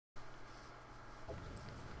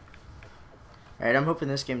Alright, I'm hoping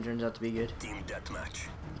this game turns out to be good. Team deathmatch.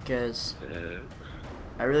 Because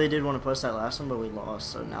I really did want to post that last one, but we lost,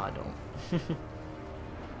 so now I don't.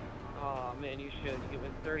 Oh man, you should. You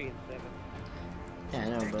went 30 and 7. Yeah, I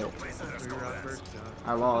know, but You're up first,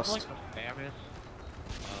 I lost. It's like the famous.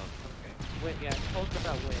 Okay. Win, yeah, post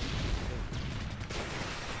about win.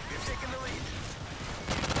 You're taking the lead.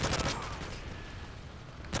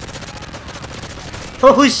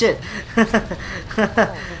 Holy shit!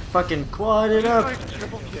 Fucking quad it up. I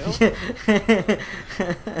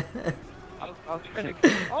was trying to.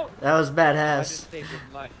 Oh! That was I badass. just saved your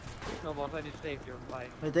life. Snowballs, I just saved your life.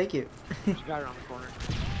 Well, thank you. You got around the corner.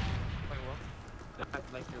 Quite well. Not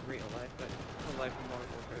like your real life, but the life of Modern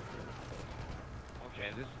Warfare. Okay,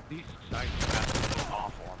 these sights are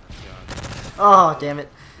awful on this gun. Oh, damn it.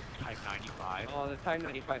 Type 95. Oh, the Type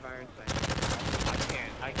 95 iron sight.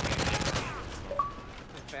 I can't make it.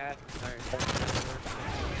 The fast iron sight.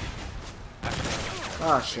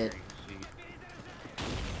 Oh, shit.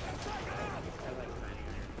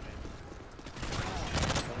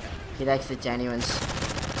 He likes the genuines.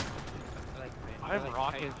 I'm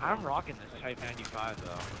rocking this Type 95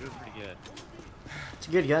 though. I'm doing pretty good. It's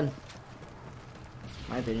a good gun.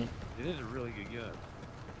 My opinion. It is a really good gun.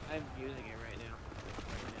 I'm using it right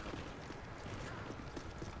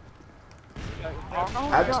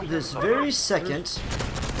now. At this very second.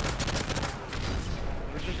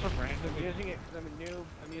 There's just some random. I'm using it because I'm a noob.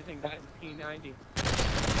 I'm using that P90.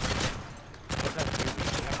 What's that do?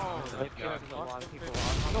 Oh, That's that good. pisses a lot of people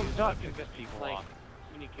off. No, not to piss people Like, off.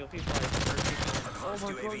 when you kill people, like, hurt people. Oh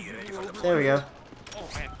my god, UAV ready for the There we go. Oh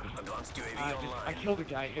man. Advanced UAV I online. killed a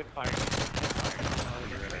guy, hit fire.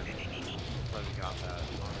 But we got that.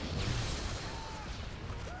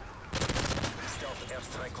 Stealth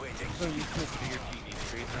airstrike waiting. So you switch to your TV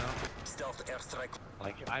screen now? Stealth airstrike.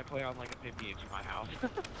 Like, I play on like a 50 inch in my house.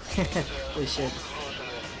 Holy shit.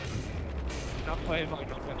 I'm playing like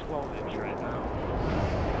a 12 inch right now.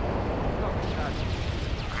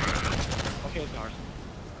 Okay, Darcy.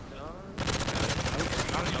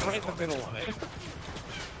 I was right in the middle of it.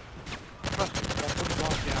 Trust me, I'll put the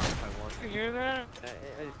block down if I want. You hear that?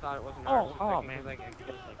 I just thought it wasn't Oh, ours. oh, man. Like, I just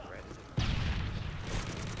like read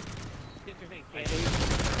it. I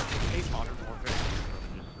hate Modern Warfare.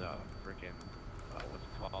 Just freaking what's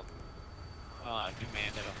it called?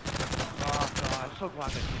 Command it. Oh god, I'm so glad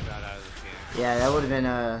they took that out of this game. Yeah, that would have been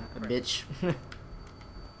a bitch.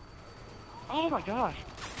 Oh my gosh!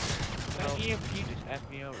 That EMP just effed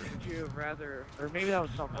me over. Would you have rather... Or maybe that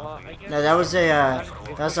was something else. I guess... No, that was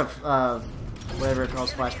a whatever it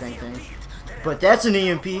calls flashbang thing. But that's an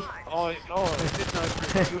EMP. Oh, is it not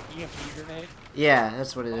EMP grenade? Yeah,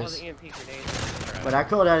 that's what it Oh, is. the EMP grenade. But I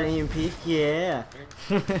called out an EMP. Yeah.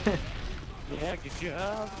 Yeah, good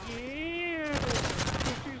job. Yeah.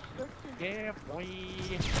 Yeah, boy.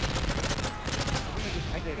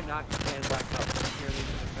 I could not stand Black Ops purely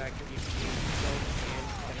for the fact that you can use both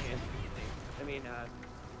and I mean,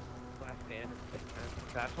 last stand.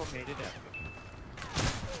 That's what made it epic.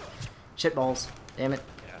 Shit balls. Damn it.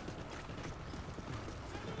 Yeah.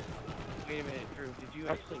 Wait a minute, Drew. Did you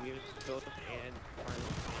actually use both and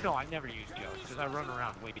No, I never use ghosts because I run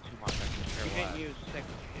around way too much. I can care You didn't less. use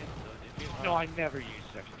second chance though, did you? No, I never use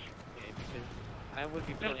second chance. Okay, because I would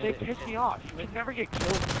be playing They it piss me and- off. You can never get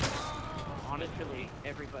killed. Literally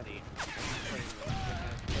everybody playing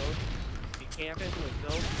with both. You camping with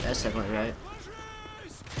both. That's definitely right.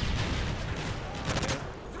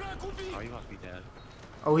 Oh, you must be dead.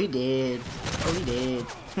 Oh, he did. Oh, he did.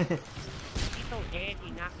 He's so dead,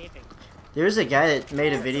 he's not living. There's a guy that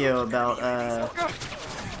made a video about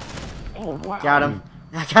Oh wow. got him.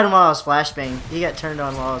 I got him while I was flashbang. He got turned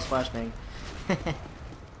on while I was flashbang.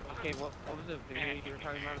 Okay, what was the video you were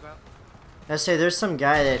talking about? I say there's some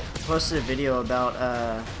guy that posted a video about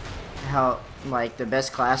how like the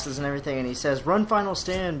best classes and everything, and he says run Final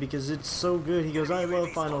Stand because it's so good. He goes, I love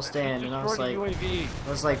Final Stand, and I was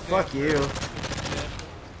like, fuck you.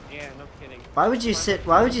 Yeah, no kidding. Why would you sit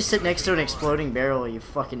next to an exploding barrel, you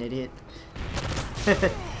fucking idiot?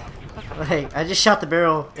 Like, I just shot the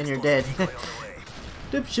barrel and you're dead.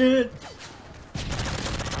 Dipshit.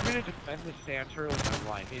 I'm gonna defend this sand turtle with my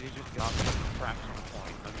life. It has just got me a fraction of a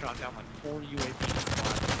point. I've shot down like 4 UAVs in the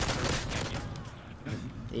last 30 seconds.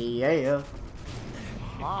 Yeah.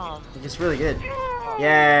 Mom. It's just really good.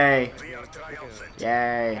 Yay. We are triumphant.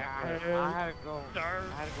 Yay. I had to go. I had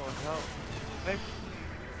to go help.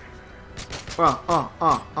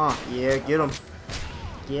 Yeah, get him.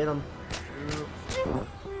 Get him.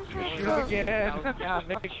 Shoot him again. Yeah,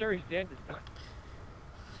 make sure he's dead this time.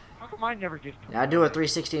 How come I never get Now do a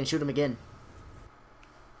 360 and shoot him again.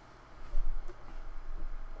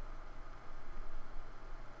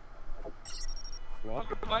 How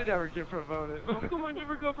come I never get promoted? How come I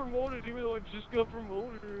never got promoted even though I just got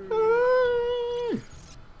promoted?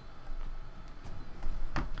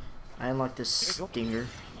 I unlocked this stinger.